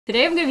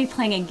Today I'm going to be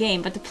playing a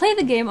game, but to play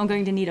the game I'm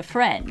going to need a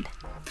friend.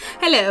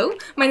 Hello,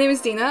 my name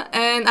is Dina,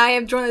 and I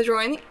have drawn a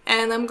drawing,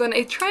 and I'm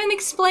gonna try and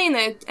explain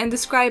it and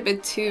describe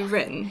it to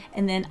Rin.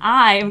 And then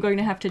I am going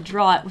to have to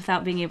draw it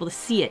without being able to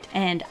see it,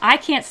 and I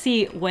can't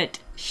see what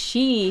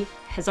she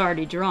has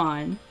already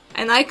drawn.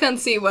 And I can't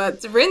see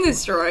what Rin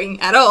is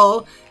drawing at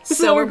all,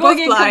 so we're both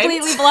both blind.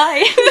 completely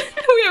blind.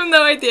 We have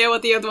no idea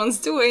what the other one's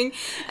doing.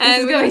 And This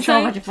is going to be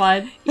so much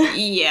fun.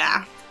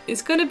 Yeah,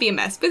 it's gonna be a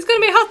mess, but it's gonna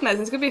be a hot mess,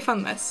 it's gonna be a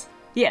fun mess.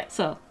 Yeah,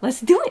 so let's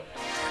do it!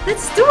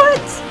 Let's do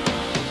it!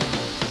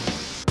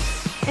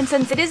 And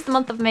since it is the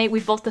month of May,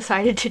 we've both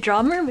decided to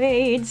draw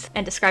mermaids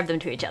and describe them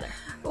to each other.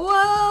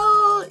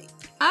 Well,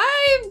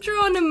 I've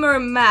drawn a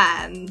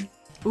merman.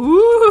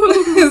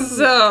 Ooh!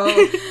 So,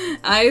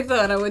 I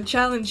thought I would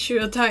challenge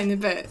you a tiny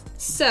bit.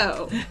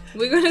 So,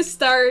 we're gonna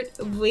start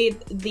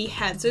with the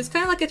head. So it's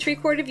kind of like a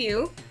 3/4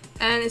 view,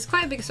 and it's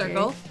quite a big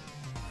circle.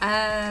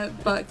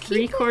 But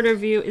 3/4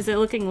 view, is it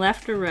looking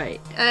left or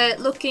right?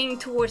 looking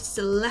towards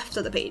the left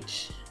of the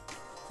page.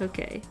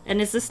 Okay.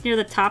 And is this near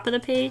the top of the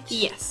page?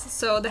 Yes,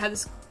 so the head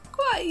is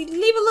quite...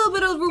 Leave a little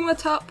bit of room at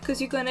top, because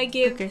you're gonna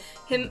give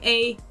him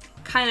a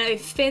kind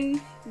of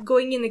fin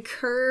going in a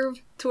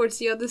curve towards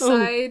the other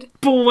side.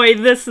 Boy,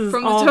 this is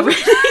from all... the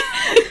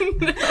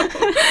top. No,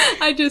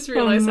 I just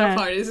realized how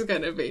hard this is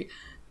gonna be.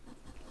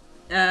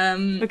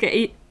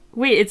 Okay,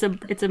 wait,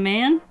 it's a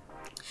man?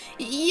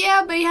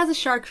 Yeah, but he has a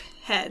shark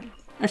head.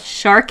 A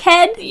shark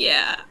head?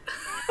 Yeah.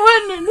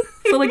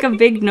 So like a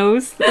big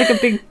nose, like a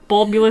big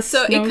bulbous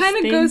So it kind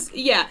of thing? goes,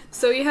 yeah.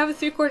 So you have a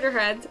 3/4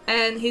 head,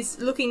 and he's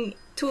looking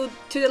to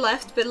the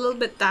left, but a little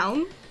bit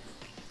down.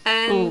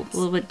 And oh, a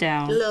little bit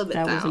down. A little bit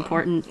down. That was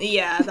important.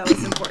 Yeah, that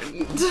was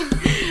important.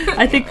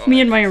 I think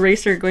me and my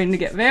eraser are going to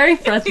get very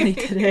friendly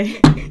today.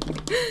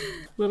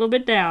 A little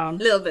bit down. A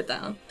little bit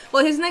down.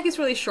 Well, his neck is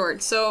really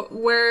short, so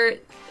where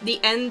the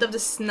end of the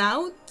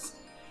snout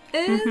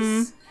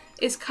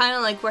is kind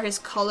of like where his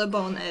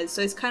collarbone is.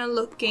 So it's kind of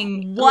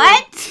looking...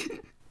 What?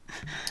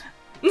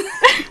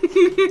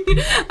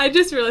 I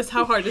just realized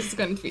how hard this is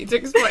going to be to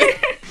explain.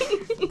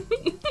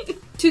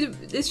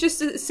 It's just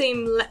the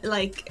same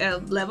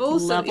level.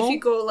 So if you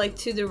go like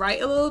to the right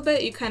a little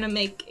bit, you kind of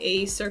make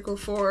a circle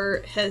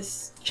for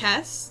his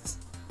chest.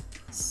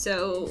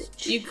 So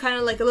you kind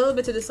of like a little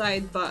bit to the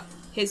side, but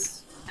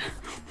his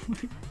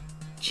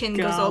chin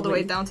goes all the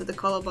way down to the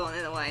collarbone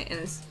in a way, and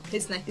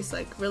his neck is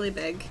like really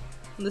big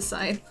on the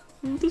side.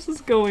 This is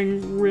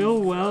going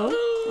real well.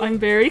 I'm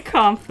very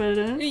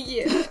confident.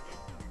 Yeah.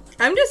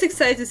 I'm just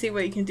excited to see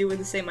what you can do with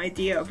the same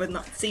idea, but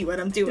not see what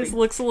I'm doing. This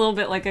looks a little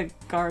bit like a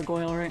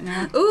gargoyle right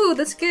now. Ooh,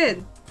 that's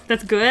good.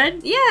 That's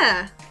good?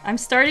 Yeah. I'm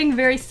starting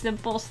very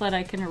simple so that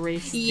I can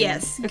erase things.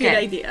 Yes, good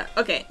idea.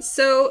 Okay,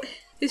 so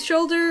his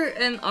shoulder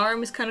and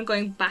arm is kind of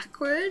going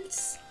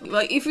backwards.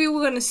 Like if you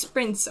were gonna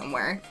sprint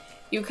somewhere,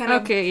 you kind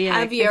of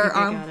have your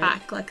arm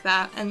back like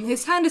that, and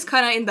his hand is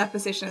kind of in that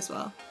position as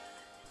well.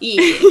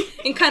 Yeah,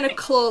 and kind of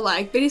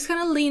claw-like, but he's kind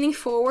of leaning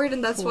forward,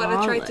 and that's what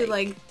I tried to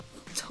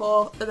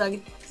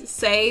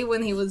say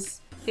when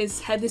his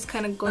head is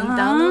kind of going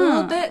down a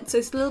little bit, so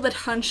it's a little bit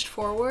hunched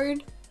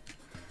forward.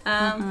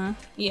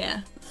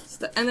 Yeah.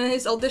 So, and then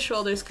his other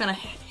shoulder is kind of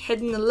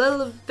hidden a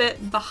little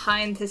bit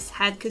behind his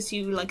head because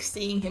you like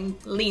seeing him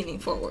leaning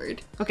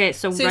forward. Okay,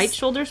 so right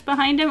shoulder's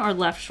behind him or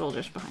left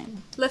shoulder's behind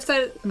him? Left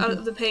side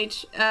of the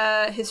page,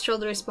 his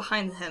shoulder is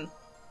behind him.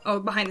 Or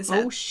behind his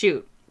head. Oh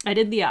shoot. I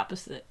did the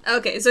opposite.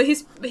 Okay, so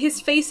he's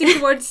facing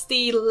towards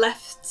the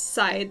left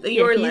side,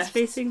 your left. He's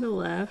facing the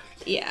left.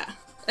 Yeah.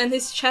 And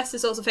his chest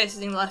is also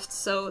facing left,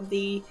 so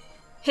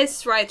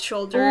his right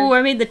shoulder... Oh,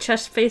 I made the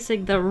chest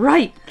facing the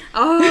right!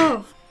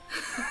 Oh!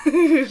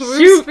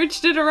 We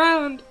switched it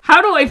around!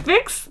 How do I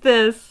fix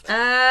this?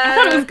 I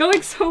thought it was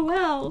going so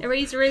well!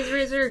 Erase.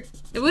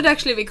 It would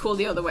actually be cool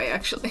the other way,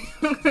 actually.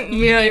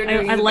 Yeah,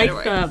 I like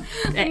the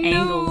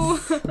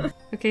angles.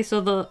 Okay,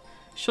 so the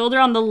shoulder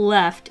on the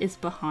left is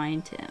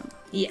behind him.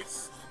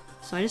 Yes.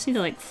 So I just need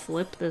to like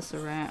flip this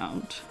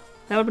around.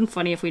 That would have been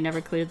funny if we never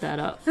cleared that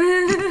up. We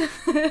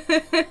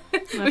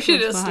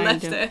should have just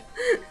left it.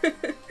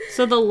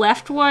 So the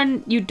left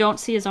one, you don't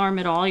see his arm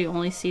at all, you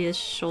only see his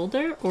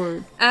shoulder,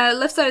 or?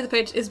 Left side of the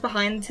page is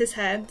behind his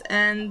head,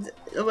 and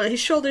well, his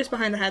shoulder is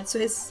behind the head,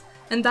 so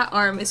and that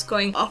arm is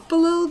going up a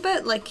little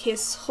bit, like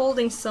he's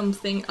holding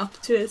something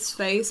up to his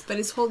face, but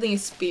he's holding a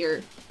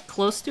spear.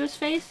 Close to his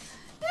face?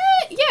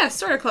 Yeah,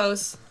 sort of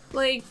close.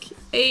 Like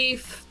a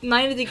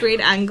 90-degree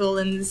angle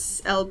in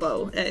his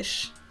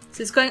elbow-ish.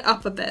 So it's going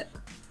up a bit.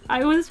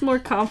 I was more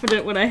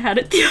confident when I had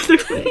it the other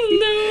way.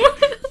 No!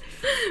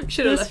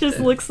 Should've left This just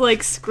it. looks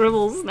like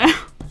scribbles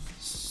now.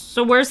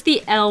 So where's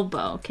the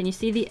elbow? Can you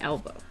see the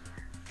elbow?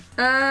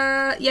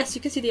 Yes,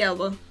 you can see the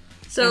elbow.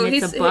 So and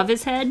it's above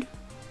his head?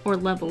 Or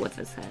level with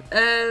his head?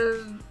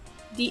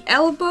 The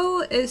elbow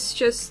is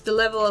just the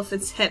level of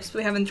his hips.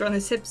 We haven't drawn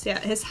his hips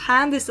yet. His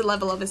hand is the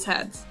level of his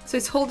head. So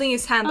he's holding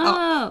his hand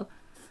up.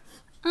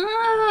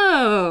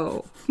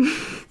 Oh!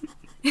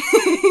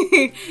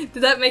 Did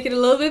that make it a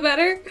little bit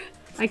better?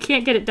 I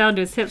can't get it down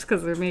to his hips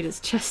because they made his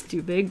chest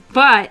too big,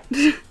 but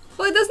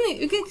Well, it doesn't.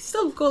 You can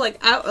still go like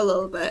out a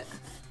little bit.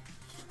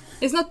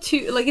 It's not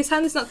too like his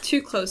hand is not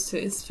too close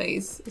to his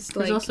face. It's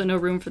There's like also no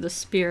room for the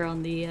spear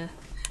on the.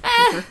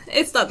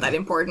 It's not that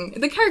important.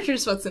 The character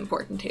is what's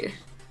important here.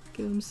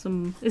 Give him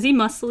some. Is he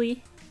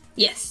muscly?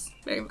 Yes,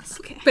 very muscly.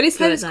 Okay. But his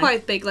head is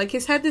quite big. Like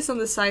his head is on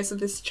the size of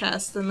his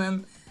chest, and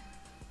then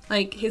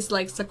like his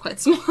legs are quite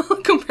small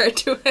compared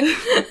to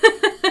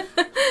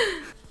it.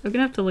 I'm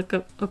gonna have to look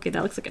up. Okay,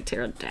 that looks like a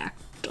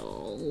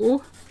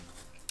pterodactyl.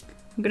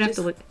 I'm gonna have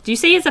to look. Do you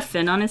say he has a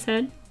fin on his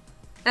head?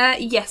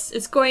 Yes,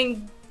 it's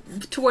going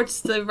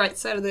towards the right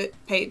side of the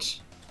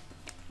page.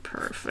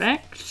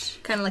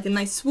 Perfect. Kind of like a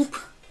nice swoop.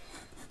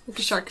 Like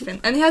a shark fin.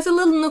 And it has a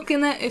little nook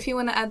in it if you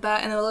want to add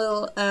that, and a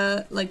little,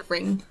 like,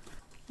 ring.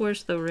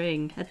 Where's the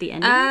ring? At the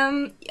end?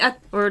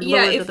 Or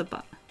lower to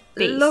the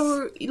base?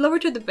 Lower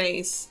to the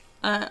base.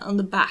 On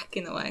the back,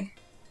 in a way.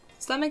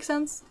 Does that make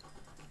sense?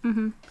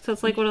 Mm-hmm. So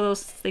it's like one of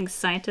those things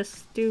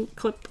scientists do,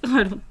 clip?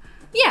 I don't know.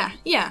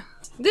 Yeah.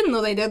 Didn't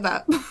know they did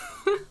that.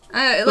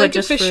 Like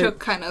a fish hook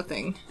kind of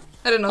thing.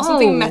 I don't know,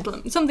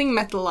 something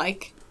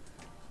metal-like.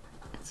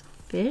 It's a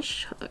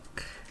fish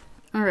hook.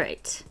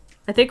 Alright.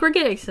 I think we're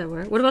getting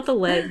somewhere. What about the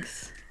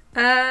legs?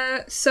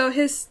 So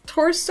his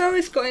torso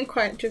is going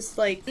quite just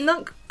like,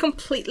 not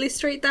completely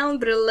straight down,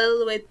 but a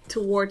little bit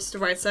towards the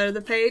right side of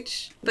the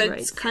page. But right.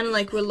 It's kind of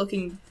like we're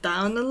looking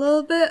down a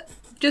little bit.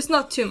 Just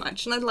not too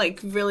much, not like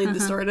really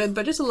distorted,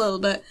 but just a little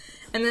bit.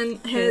 And then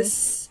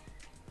his,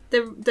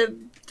 the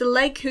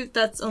leg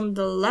that's on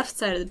the left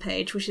side of the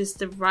page, which is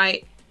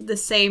the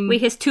same...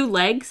 Wait, his two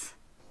legs?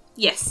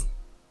 Yes.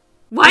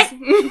 What?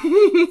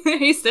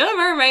 He's still a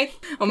mermaid.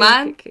 Oh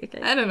man. Okay.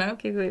 I don't know.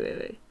 Okay,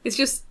 wait. It's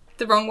just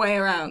the wrong way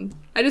around.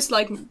 I just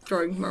like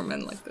drawing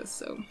mermen like this,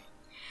 so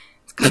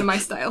it's kind of my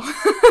style.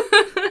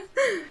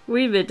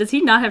 Wait a minute, does he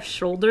not have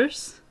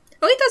shoulders?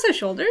 Oh, he does have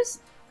shoulders.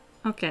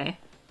 Okay.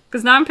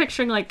 Because now I'm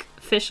picturing like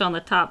fish on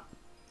the top.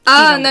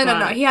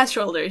 No. He has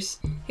shoulders.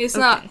 He's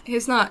not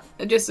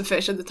just a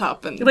fish at the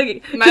top and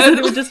like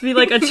it would just be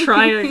like a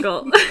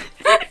triangle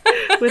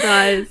with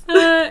eyes.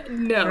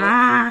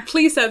 No.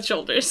 Please add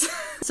shoulders.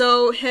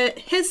 So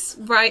his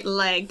right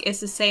leg is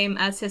the same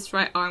as his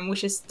right arm,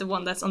 which is the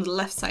one that's on the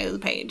left side of the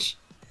page.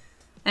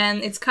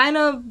 And it's kind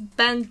of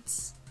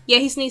bent. Yeah,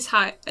 his knees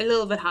high, a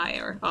little bit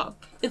higher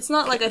up. It's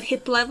not like at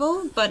hip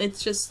level, but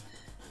it's just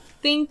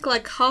think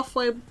like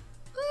halfway.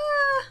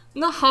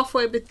 Not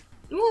halfway, but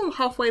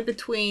halfway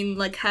between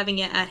like having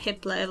it at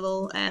hip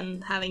level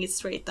and having it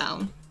straight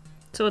down.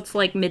 So it's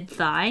like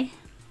mid-thigh?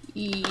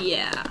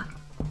 Yeah.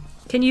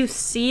 Can you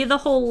see the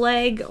whole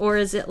leg, or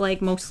is it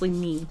like mostly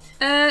knee?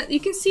 You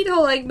can see the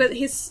whole leg, but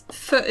his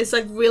foot is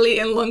like really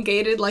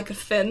elongated, like a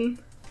fin.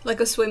 Like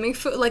a swimming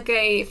foot, like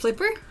a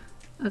flipper.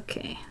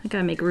 Okay, I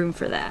gotta make room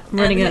for that. I'm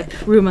running out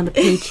of room on the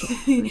page.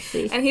 Let me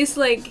see. And his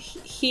like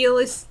heel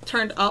is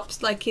turned up,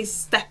 like he's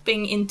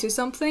stepping into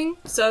something.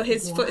 So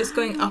his foot is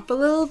going up a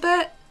little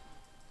bit.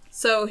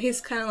 So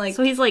he's kind of like.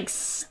 So he's like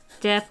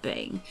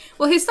stepping.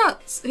 Well, he's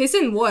not. He's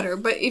in water,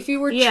 but if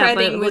you were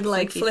treading with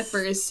like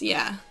flippers,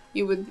 yeah,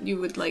 you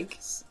would like.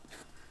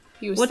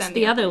 What's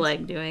the other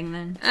leg doing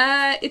then?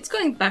 It's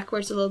going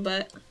backwards a little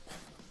bit,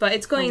 but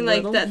it's going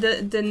like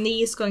the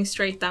knee is going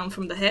straight down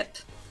from the hip.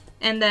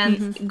 And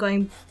then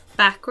going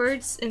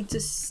backwards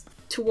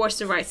towards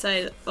the right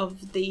side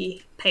of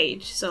the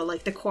page, so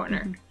like the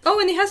corner. Oh,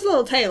 and he has a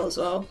little tail as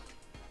well.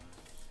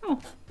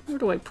 Oh, where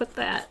do I put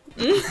that?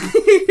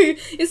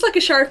 It's like a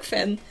shark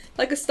fin,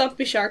 like a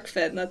stumpy shark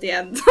fin at the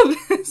end of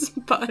his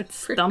butt.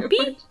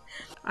 Stumpy?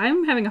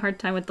 I'm having a hard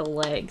time with the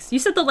legs. You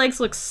said the legs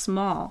look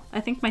small. I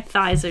think my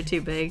thighs are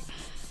too big.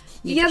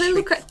 Yeah, they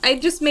look. I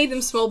just made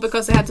them small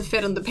because they had to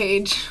fit on the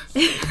page.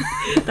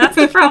 That's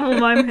the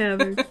problem I'm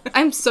having.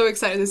 I'm so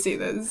excited to see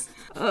this.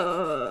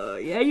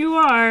 Yeah, you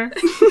are.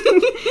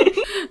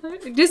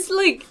 Just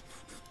like,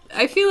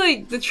 I feel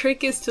like the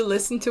trick is to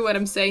listen to what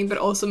I'm saying, but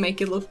also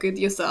make it look good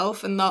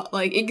yourself, and not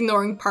like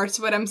ignoring parts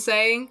of what I'm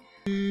saying.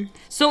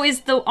 So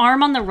is the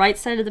arm on the right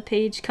side of the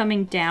page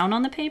coming down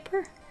on the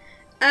paper?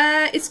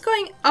 It's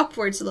going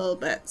upwards a little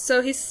bit.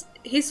 So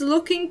he's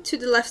looking to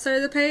the left side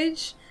of the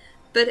page.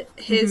 But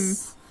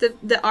his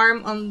the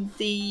arm on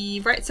the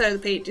right side of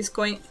the page is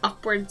going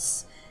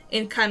upwards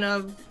in kind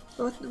of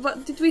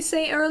what did we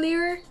say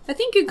earlier? I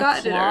think you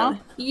got it earlier.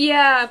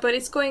 Yeah, but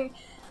it's going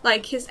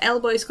like his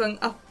elbow is going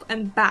up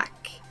and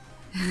back.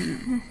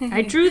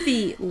 I drew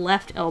the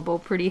left elbow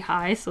pretty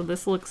high, so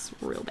this looks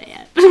real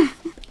bad.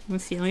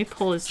 Let's see, let me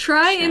pull his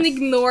Try chest. and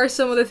ignore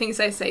some of the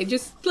things I say.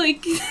 Just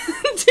like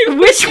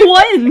which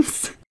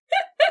ones?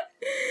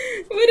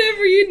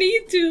 Whatever you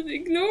need to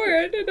ignore,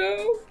 I don't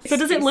know. So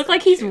does it look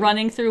like he's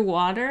running through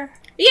water?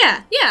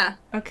 Yeah.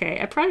 Okay,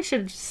 I probably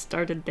should have just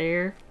started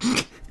there.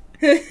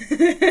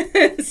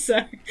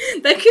 Sorry.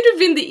 That could have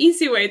been the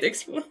easy way to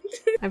explain.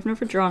 I've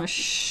never drawn a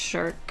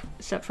shark,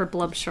 except for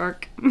blub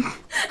shark.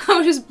 I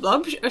was just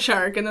blub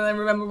shark, and then I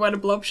remember what a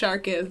blub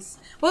shark is.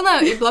 Well, no,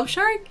 a blub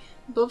shark?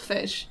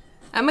 Blobfish.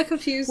 Am I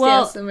confused?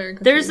 Well, yes, I'm very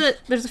confused.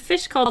 There's a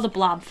fish called a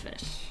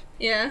blobfish.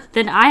 Yeah.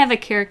 Then I have a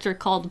character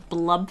called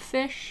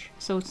Blubfish,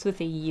 so it's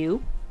with a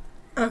U.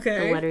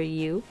 Okay. The letter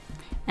U.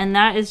 And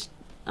that is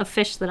a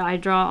fish that I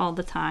draw all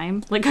the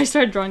time. Like, I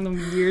started drawing them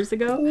years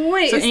ago.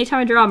 Wait. So anytime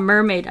I draw a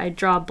mermaid, I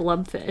draw a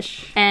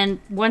blubfish. And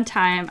one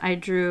time I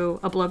drew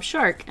a blub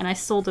shark, and I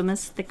sold them as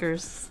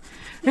stickers.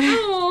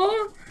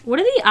 Aww. What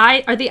are the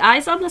eyes? Are the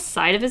eyes on the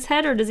side of his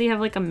head, or does he have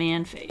like a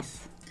man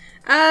face?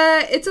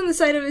 It's on the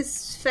side of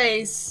his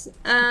face.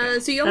 Okay.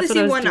 So you only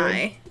see one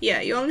eye.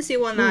 Yeah, you only see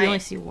one eye. You only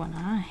see one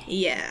eye.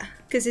 Yeah,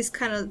 because he's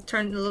kind of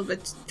turned a little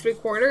bit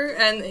 3/4,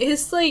 and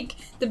his like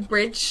the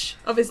bridge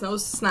of his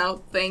nose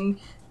snout thing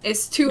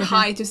is too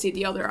high to see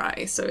the other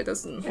eye, so it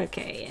doesn't.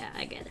 Okay, yeah,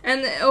 I get it.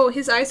 And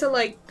his eyes are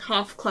like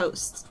half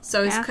closed,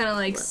 so it's kind of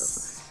like.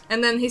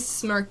 And then he's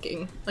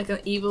smirking like an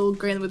evil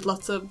grin with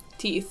lots of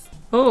teeth.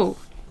 Oh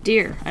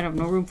dear, I have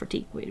no room for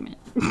teeth. Wait a minute.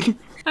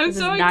 I'm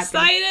so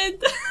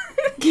excited.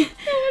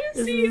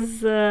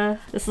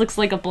 This looks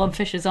like a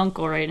blubfish's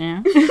uncle right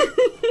now.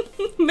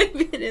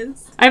 Maybe it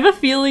is. I have a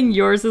feeling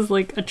yours is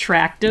like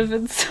attractive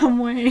in some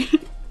way.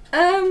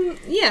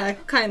 Yeah,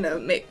 kind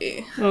of,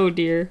 maybe. Oh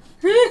dear.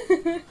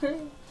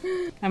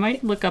 I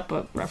might look up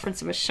a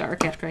reference of a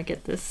shark after I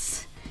get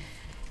this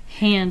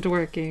hand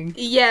working.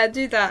 Yeah,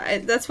 do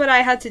that. That's what I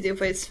had to do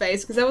for his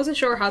face, because I wasn't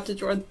sure how to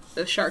draw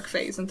the shark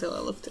face until I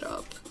looked it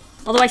up.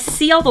 Although I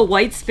see all the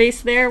white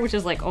space there, which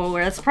is like, oh,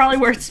 that's probably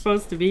where it's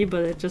supposed to be,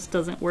 but it just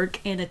doesn't work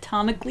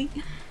anatomically.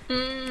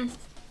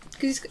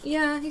 He's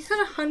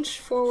kind of hunched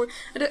forward.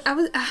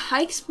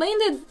 I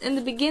explained it in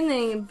the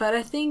beginning, but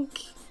I think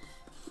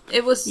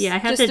it was I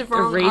had just to the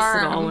wrong erase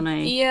arm. it all when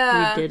I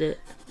redid it.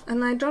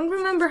 And I don't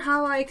remember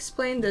how I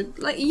explained it.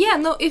 Like, yeah,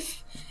 no,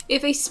 if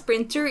a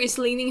sprinter is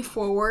leaning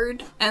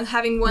forward and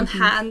having one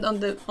hand on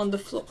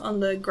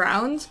the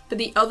ground, but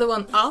the other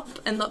one up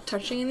and not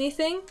touching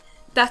anything,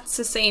 that's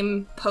the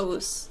same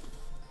pose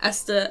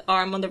as the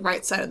arm on the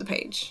right side of the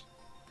page.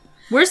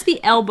 Where's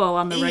the elbow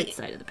on the right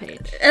side of the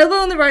page? Elbow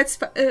on the right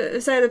side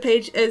of the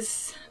page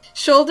is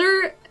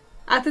shoulder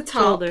at the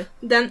top,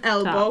 then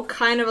elbow,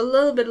 kind of a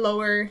little bit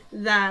lower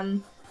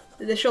than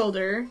the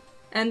shoulder,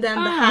 and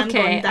then the hand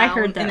going down. I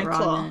heard that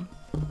wrong.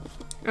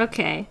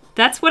 Okay,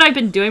 that's what I've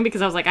been doing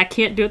because I was like, I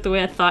can't do it the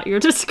way I thought you were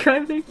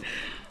describing.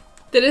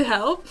 Did it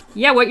help?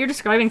 Yeah, what you're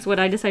describing is what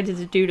I decided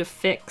to do to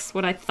fix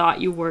what I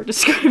thought you were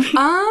describing.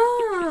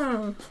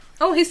 Ah!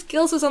 Oh, his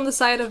gills is on the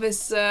side of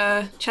his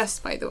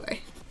chest, by the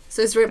way.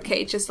 So his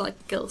ribcage is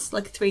like gills,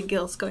 like 3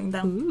 gills going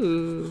down.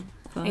 Ooh,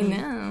 fun. I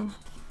know.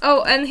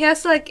 Oh, and he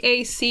has like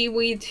a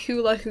seaweed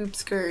hula hoop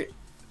skirt.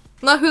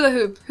 Not hula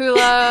hoop,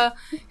 hula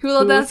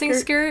dancing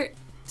skirt.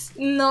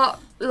 Not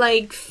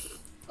like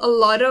a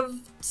lot of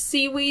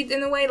seaweed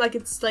in a way, like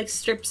it's like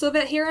strips of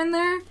it here and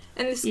there.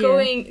 And it's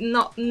going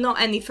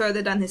not any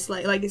further than his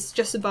leg, like it's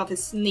just above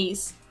his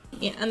knees.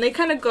 Yeah, and they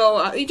kind of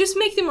go, you just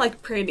make them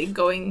like pretty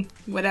going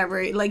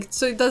whatever, like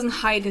so it doesn't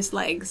hide his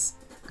legs.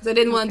 Because I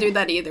didn't want to do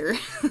that either.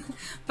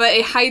 But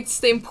it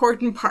hides the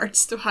important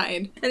parts to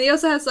hide. And he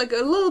also has like a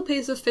little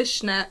piece of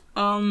fishnet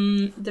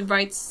on the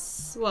right,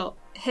 his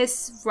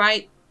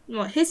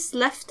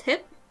left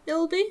hip,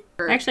 it'll be.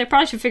 Actually, I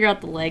probably should figure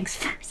out the legs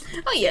first.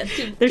 Oh yeah,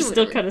 they're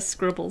still kind of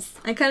scribbles.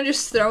 I'm kind of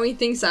just throwing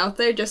things out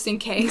there just in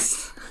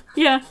case.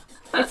 Yeah,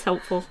 that's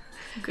helpful.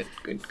 Good.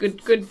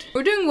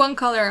 We're doing one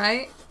color,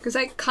 right? Because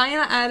I kind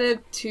of added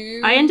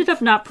 2. I ended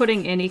up not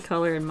putting any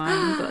color in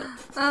mine, but...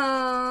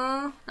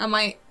 I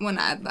might want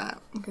to add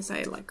that, because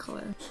I like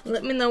color.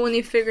 Let me know when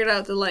you figured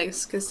out the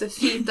legs, because the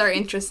feet are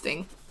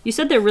interesting. You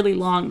said they're really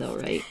long, though,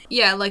 right?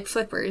 Yeah, like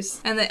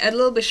flippers. And a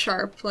little bit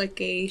sharp, like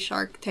a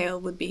shark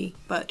tail would be,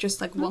 but just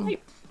like one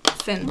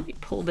fin. Let me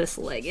pull this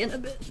leg in a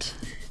bit.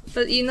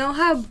 But you know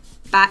how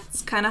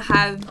bats kind of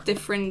have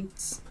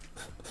different,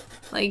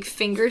 like,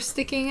 fingers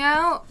sticking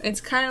out?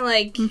 It's kind of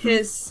like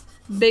his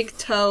big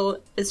toe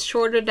is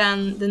shorter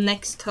than the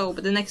next toe,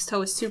 but the next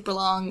toe is super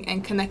long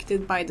and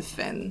connected by the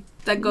fin.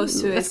 That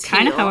goes to his heel. That's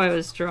kind of how I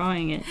was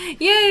drawing it.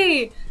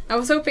 Yay! I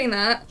was hoping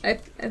that.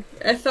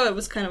 I thought it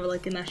was kind of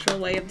like a natural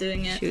way of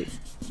doing it. Shoot.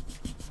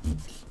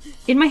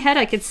 In my head,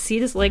 I could see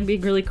this leg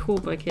being really cool,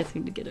 but I can't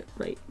seem to get it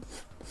right.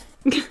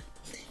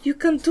 You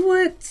can do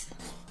it!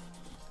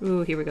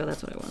 Ooh, here we go.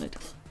 That's what I wanted.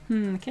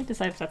 I can't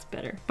decide if that's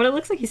better. But it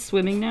looks like he's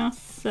swimming now,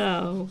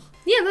 so...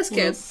 Yeah, that's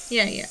good.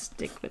 Yeah.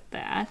 Stick with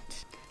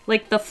that.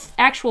 Like, the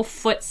actual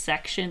foot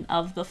section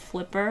of the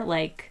flipper,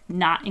 like,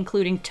 not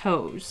including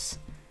toes.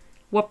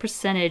 What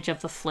percentage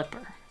of the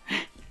flipper?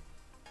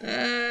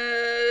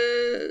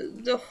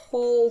 The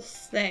whole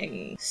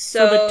thing.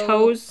 So the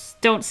toes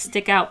don't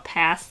stick out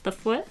past the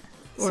foot?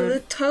 Or? So the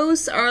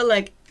toes are,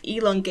 like,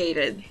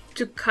 elongated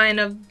to kind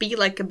of be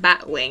like a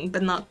bat wing,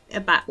 but not a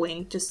bat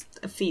wing, just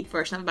a feet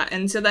version of a bat.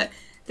 And so that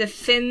the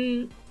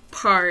fin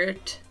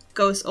part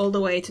goes all the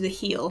way to the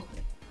heel.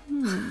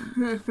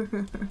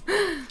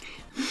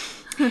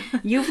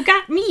 You've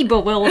got me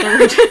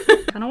bewildered.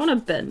 I don't want to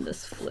bend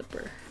this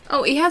flipper.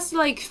 Oh, he has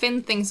like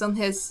fin things on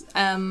his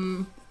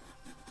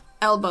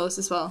elbows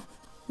as well.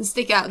 They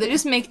stick out. They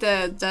just make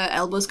the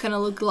elbows kind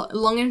of look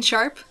long and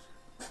sharp.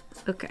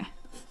 Okay.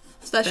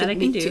 So that should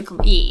be too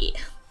cool. Yeah.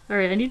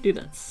 Alright, I need to do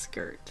that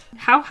skirt.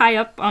 How high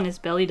up on his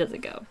belly does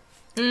it go?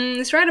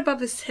 It's right above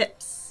his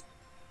hips.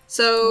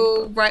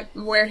 So right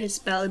where his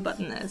belly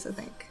button is, I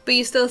think. But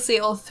you still see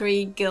all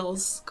 3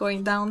 gills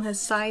going down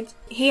his side.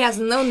 He has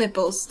no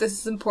nipples. This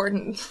is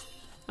important.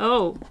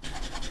 Oh.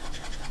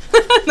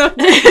 No,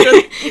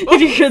 Did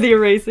you hear the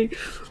erasing?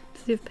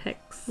 Does he have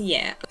pecs?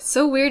 Yeah.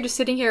 So weird just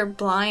sitting here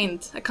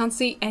blind. I can't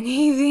see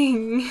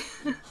anything.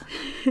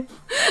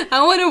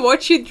 I want to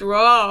watch you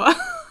draw.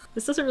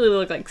 This doesn't really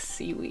look like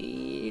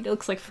seaweed. It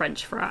looks like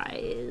French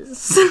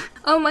fries.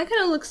 Oh, mine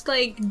kind of looks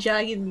like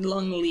jagged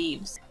long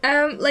leaves.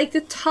 Like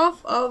the top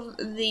of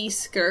the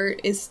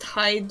skirt is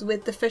tied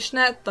with the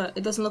fishnet, but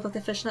it doesn't look like the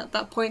fishnet at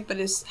that point, but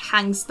it just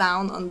hangs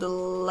down on the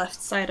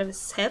left side of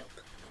his hip.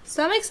 Does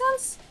that make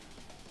sense?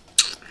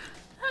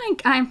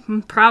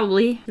 I'm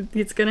probably.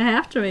 It's gonna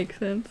have to make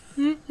sense.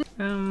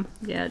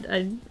 Yeah,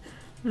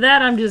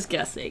 I'm just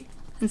guessing.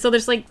 And so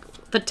there's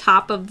like the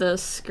top of the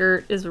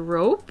skirt is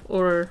rope,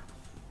 or?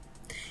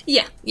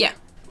 Yeah.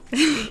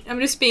 I'm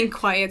just being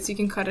quiet so you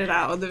can cut it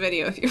out of the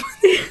video if you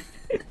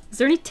want. Is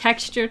there any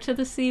texture to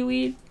the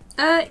seaweed?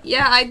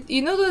 Yeah,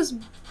 you know those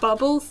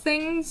bubble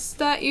things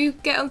that you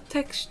get on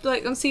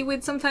on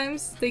seaweed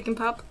sometimes? They can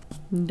pop?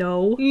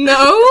 No.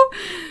 No?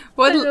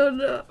 What? I don't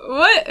know.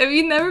 What? Have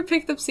you never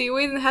picked up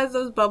seaweed and it has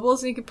those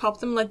bubbles and you can pop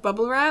them like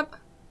bubble wrap?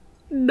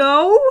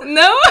 No?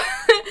 No?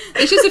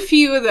 It's just a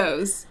few of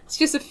those. It's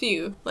just a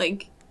few.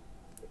 Like...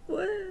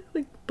 What?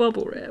 Like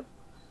bubble wrap?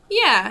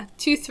 Yeah,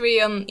 2,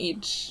 3 on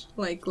each,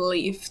 like,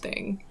 leaf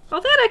thing. Oh,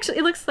 that actually,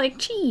 it looks like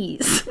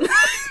cheese.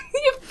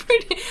 You're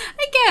pretty...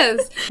 I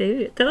guess.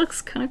 Dude, that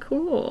looks kind of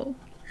cool.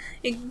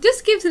 It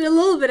just gives it a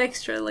little bit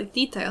extra, like,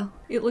 detail.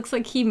 It looks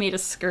like he made a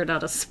skirt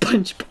out of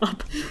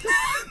SpongeBob.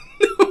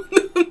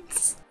 No.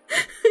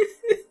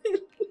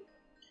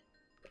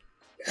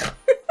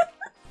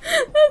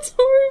 That's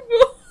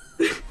horrible.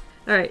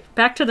 Alright,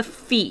 back to the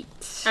feet.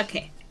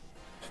 Okay.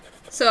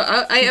 So,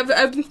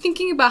 I've been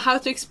thinking about how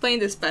to explain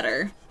this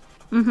better.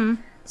 Mm-hmm.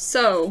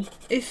 So,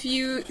 if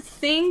you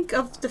think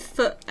of the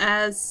foot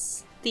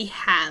as the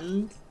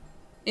hand,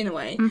 in a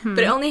way, but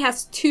it only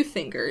has 2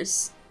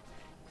 fingers.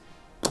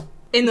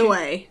 In a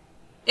way.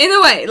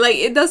 Like,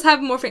 it does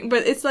have more fingers,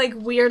 but it's, like,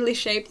 weirdly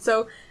shaped.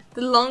 So,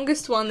 the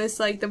longest one is,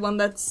 like, the one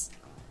that's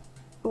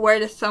where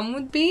the thumb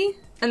would be.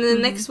 And then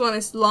the next one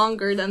is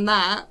longer than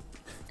that.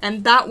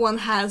 And that one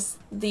has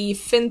the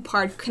fin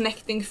part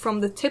connecting from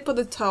the tip of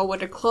the toe where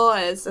the claw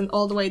is and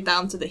all the way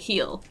down to the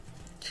heel.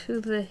 To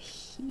the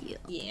heel.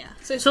 Yeah.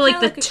 So like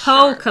the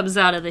toe comes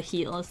out of the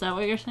heel, is that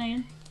what you're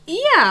saying?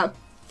 Yeah,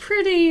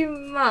 pretty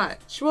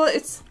much. Well,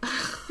 it's...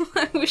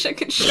 I wish I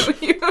could show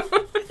you.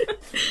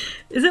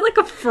 Is it like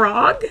a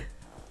frog?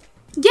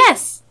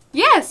 Yes!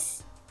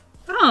 Yes!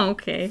 Oh,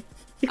 okay.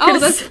 Oh,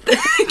 that's...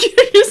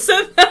 You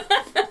said that.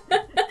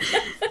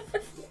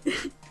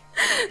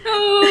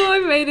 Oh, I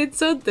made it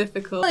so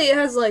difficult. It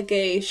has like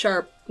a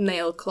sharp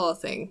nail claw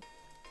thing.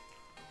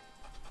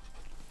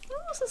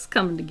 This is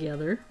coming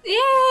together.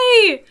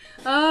 Yay!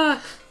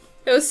 It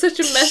was such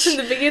a mess in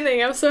the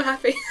beginning. I'm so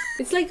happy.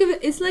 It's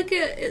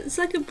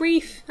like a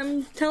brief.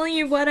 I'm telling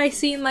you what I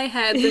see in my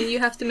head, and you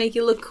have to make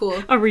it look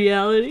cool. A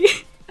reality.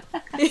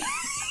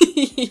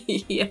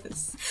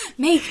 Yes.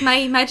 Make my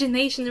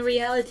imagination a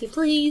reality,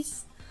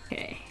 please.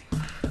 Okay.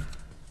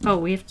 Oh,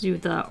 we have to do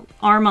the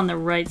arm on the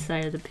right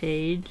side of the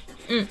page.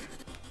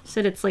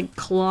 Said it's like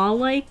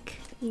claw-like?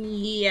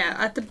 Yeah,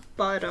 at the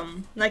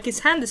bottom. Like his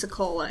hand is a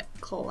claw-like.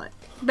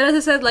 But as I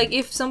said, like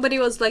if somebody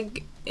was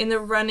like in a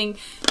running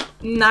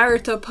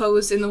Naruto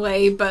pose in a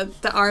way,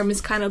 but the arm is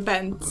kind of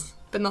bent,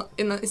 but not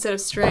instead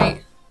of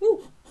straight.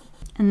 Ooh.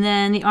 And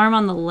then the arm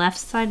on the left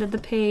side of the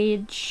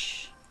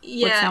page.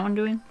 Yeah. What's that one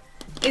doing?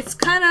 It's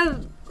kind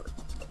of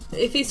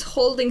if he's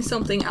holding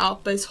something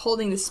up, but he's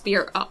holding the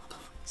spear up.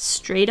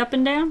 Straight up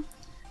and down?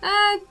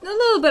 A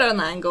little bit on an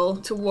angle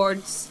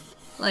towards,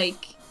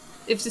 like,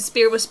 if the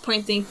spear was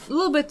pointing a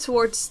little bit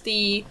towards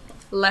the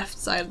left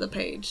side of the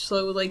page,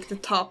 so like the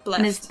top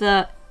left.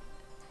 And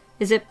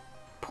is it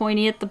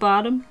pointy at the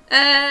bottom?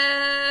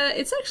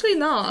 It's actually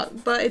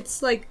not, but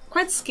it's like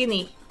quite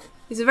skinny.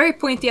 It's very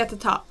pointy at the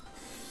top.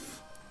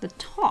 The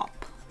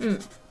top?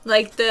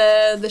 Like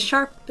the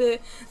sharp, the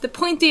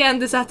pointy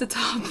end is at the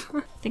top.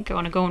 I think I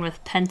want to go in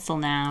with pencil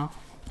now.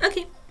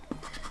 Okay.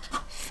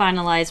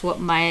 Finalize what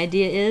my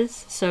idea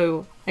is,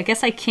 so I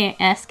guess I can't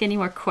ask any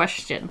more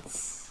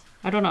questions.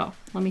 I don't know.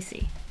 Let me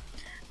see.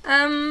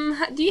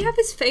 Do you have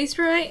his face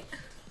right?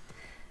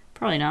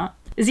 Probably not.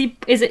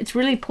 It's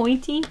really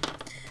pointy?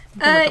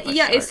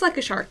 Yeah, it's like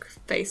a shark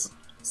face.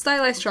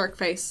 Stylized shark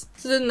face.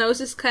 So the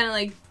nose is kind of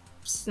like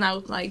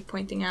snout-like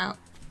pointing out.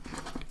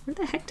 Where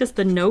the heck does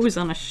the nose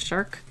on a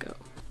shark go?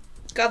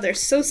 God, they're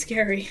so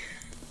scary.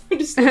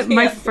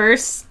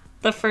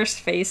 The first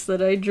face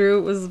that I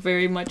drew was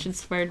very much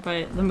inspired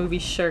by the movie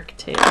Shark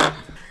Tale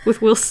with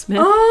Will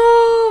Smith.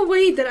 Oh,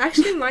 wait, that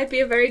actually might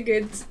be a very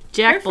good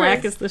Jack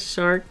Black is the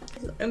shark.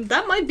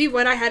 That might be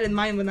what I had in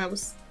mind when I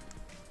was...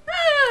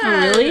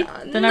 Oh, really?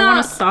 Then I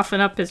want to soften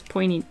up his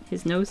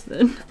nose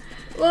then.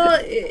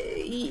 Well,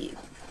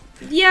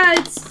 yeah,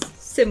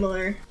 it's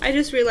similar. I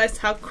just realized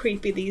how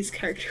creepy these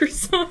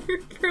characters are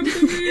from the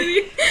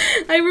movie.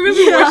 I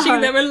remember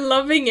watching them and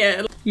loving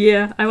it.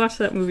 Yeah, I watched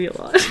that movie a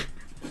lot.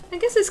 I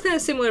guess it's kind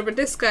of similar, but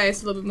this guy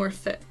is a little bit more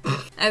fit.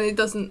 And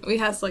he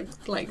has like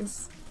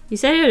legs. You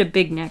said he had a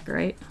big neck,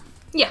 right?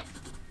 Yeah.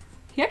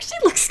 He actually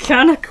looks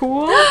kind of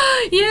cool.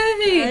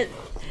 Yay!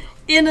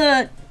 In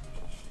a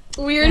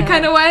weird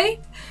kind of way?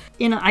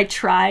 In a I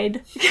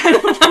tried kind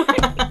of way.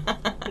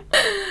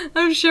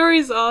 I'm sure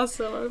he's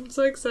awesome. I'm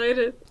so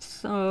excited.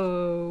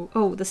 So,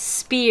 oh, the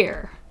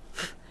spear.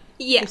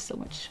 Yeah. There's so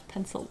much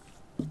pencil.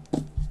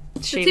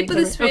 The tip of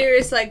the spear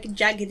is like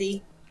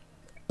jaggedy.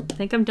 I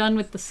think I'm done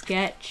with the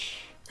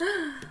sketch.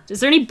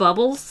 Is there any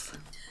bubbles?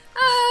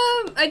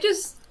 I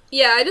just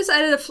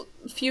added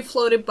a few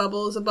floated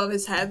bubbles above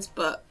his head,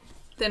 but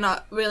they're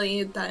not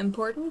really that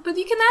important. But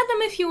you can add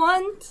them if you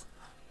want.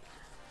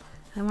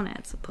 I want to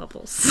add some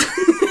bubbles.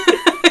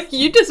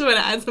 You just want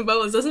to add some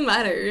bubbles. Doesn't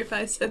matter if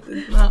I said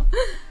this no.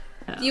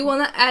 Oh. Do you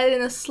want to add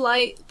in a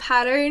slight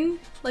pattern,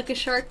 like a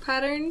shark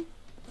pattern?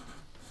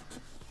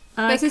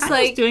 I was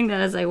like doing that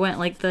as I went,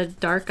 like the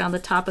dark on the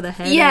top of the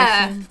head.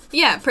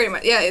 Yeah, pretty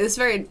much. Yeah, it's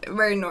very,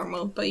 very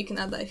normal, but you can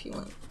add that if you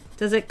want.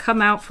 Does it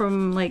come out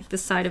from like the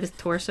side of his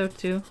torso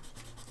too?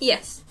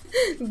 Yes,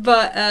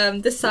 but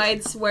the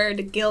sides where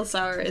the gills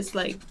are is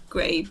like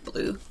gray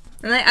blue,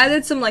 and I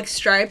added some like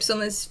stripes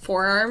on his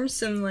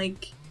forearms and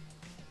like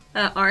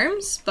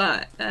arms,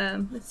 but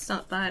it's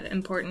not that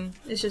important.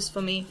 It's just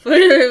for me.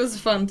 It was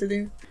fun to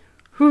do.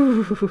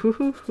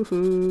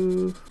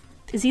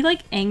 Is he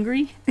like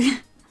angry?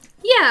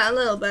 Yeah, a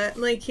little bit.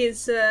 Like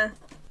he's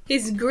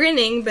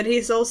grinning, but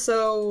he's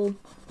also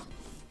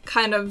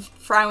kind of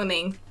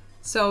frowning.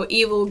 So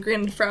evil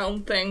grin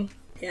frown thing.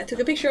 Yeah, I took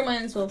a picture of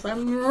mine as well, so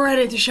I'm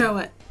ready to show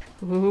it.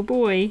 Oh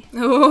boy.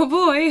 Oh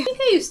boy. I think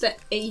I used the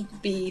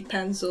 8B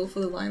pencil for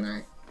the line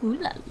art. Ooh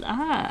la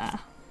la.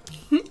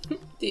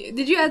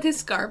 Did you add his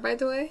scar, by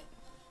the way?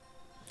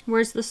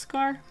 Where's the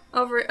scar?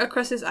 Over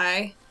across his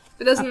eye.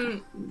 It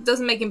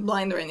doesn't make him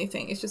blind or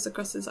anything. It's just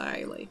across his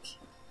eye, like.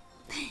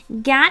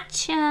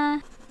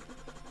 Gotcha.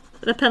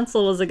 The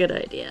pencil was a good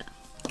idea.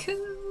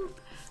 Cool.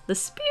 The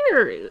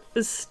spear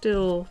is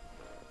still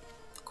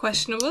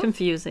questionable.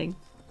 Confusing.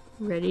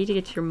 Ready to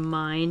get your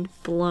mind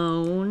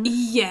blown?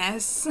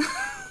 Yes.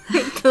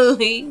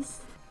 Please.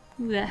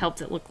 That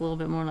helped it look a little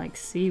bit more like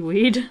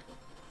seaweed.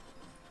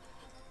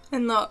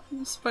 And not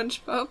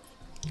SpongeBob.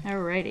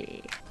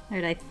 Alrighty.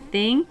 Alright, I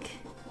think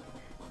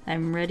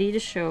I'm ready to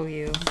show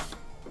you.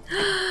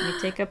 Let me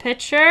take a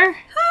picture.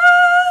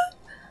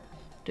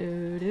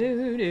 Do,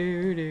 do,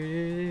 do,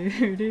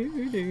 do,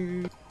 do,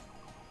 do.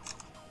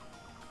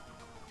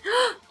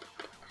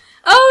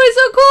 Oh, he's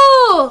so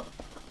cool!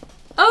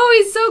 Oh,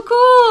 he's so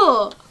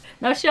cool!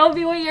 Now show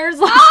me what yours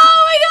looks.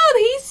 Oh my god,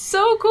 he's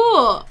so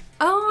cool!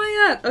 Oh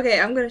my god. Okay,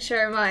 I'm gonna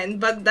share mine,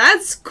 but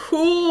that's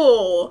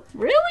cool!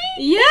 Really?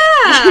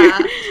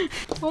 Yeah!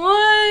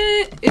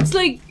 What? It's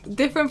like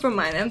different from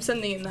mine. I'm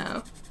sending it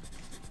now.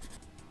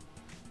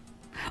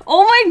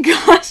 Oh my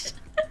gosh!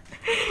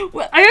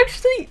 Well,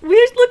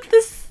 we looked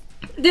this.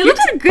 They did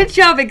a good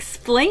job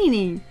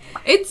explaining.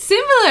 It's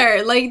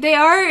similar. Like they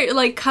are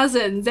like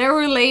cousins. They're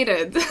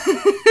related.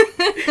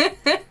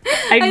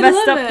 I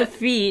messed up the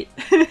feet.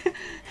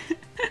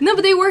 No,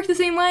 but they work the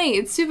same way.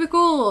 It's super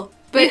cool.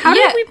 But wait,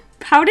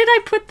 how did I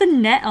put the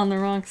net on the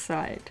wrong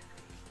side?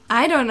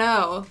 I don't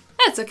know.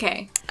 That's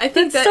okay. I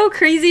think that's so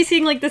crazy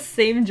seeing like the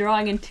same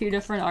drawing in two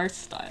different art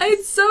styles.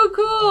 It's so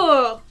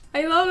cool.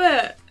 I love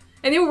it.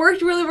 And it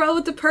worked really well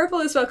with the purple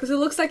as well, because it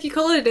looks like you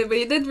colored it, but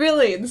you did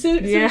really. It's so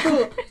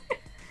cool.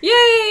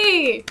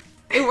 Yay!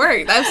 It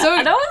worked. I'm so.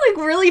 That was like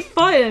really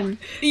fun.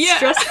 Yeah.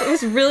 It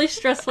was really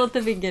stressful at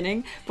the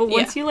beginning, but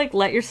once you like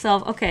let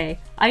yourself, okay,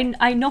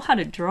 I know how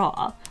to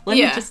draw. Let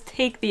me just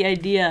take the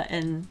idea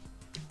and,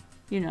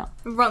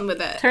 run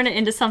with it. Turn it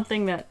into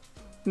something that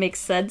makes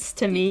sense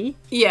to me.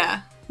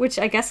 Yeah. Which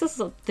I guess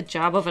is the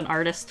job of an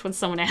artist when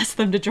someone asks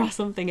them to draw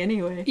something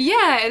anyway.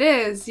 Yeah, it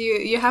is.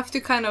 You have to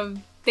kind of.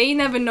 They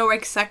never know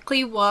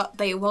exactly what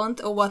they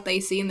want or what they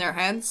see in their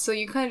heads, so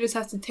you kind of just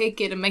have to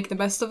take it and make the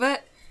best of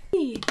it.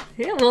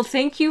 Yeah, well,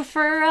 thank you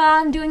for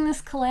doing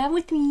this collab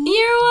with me.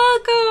 You're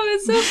welcome.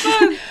 It's so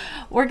fun.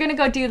 We're gonna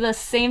go do the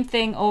same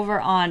thing over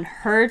on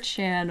her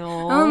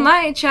channel. On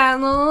my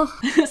channel.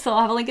 So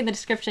I'll have a link in the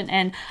description,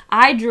 and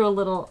I drew a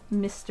little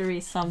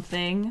mystery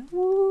something.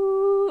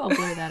 Woo! I'll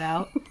blur that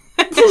out.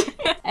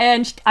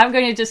 And I'm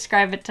going to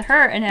describe it to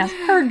her and have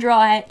her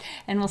draw it,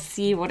 and we'll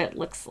see what it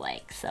looks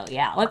like. So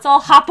yeah, let's all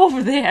hop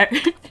over there.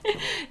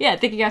 Yeah,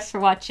 thank you guys for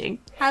watching.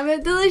 Have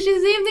a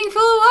delicious evening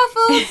full of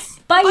waffles.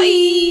 Bye!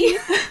 Bye.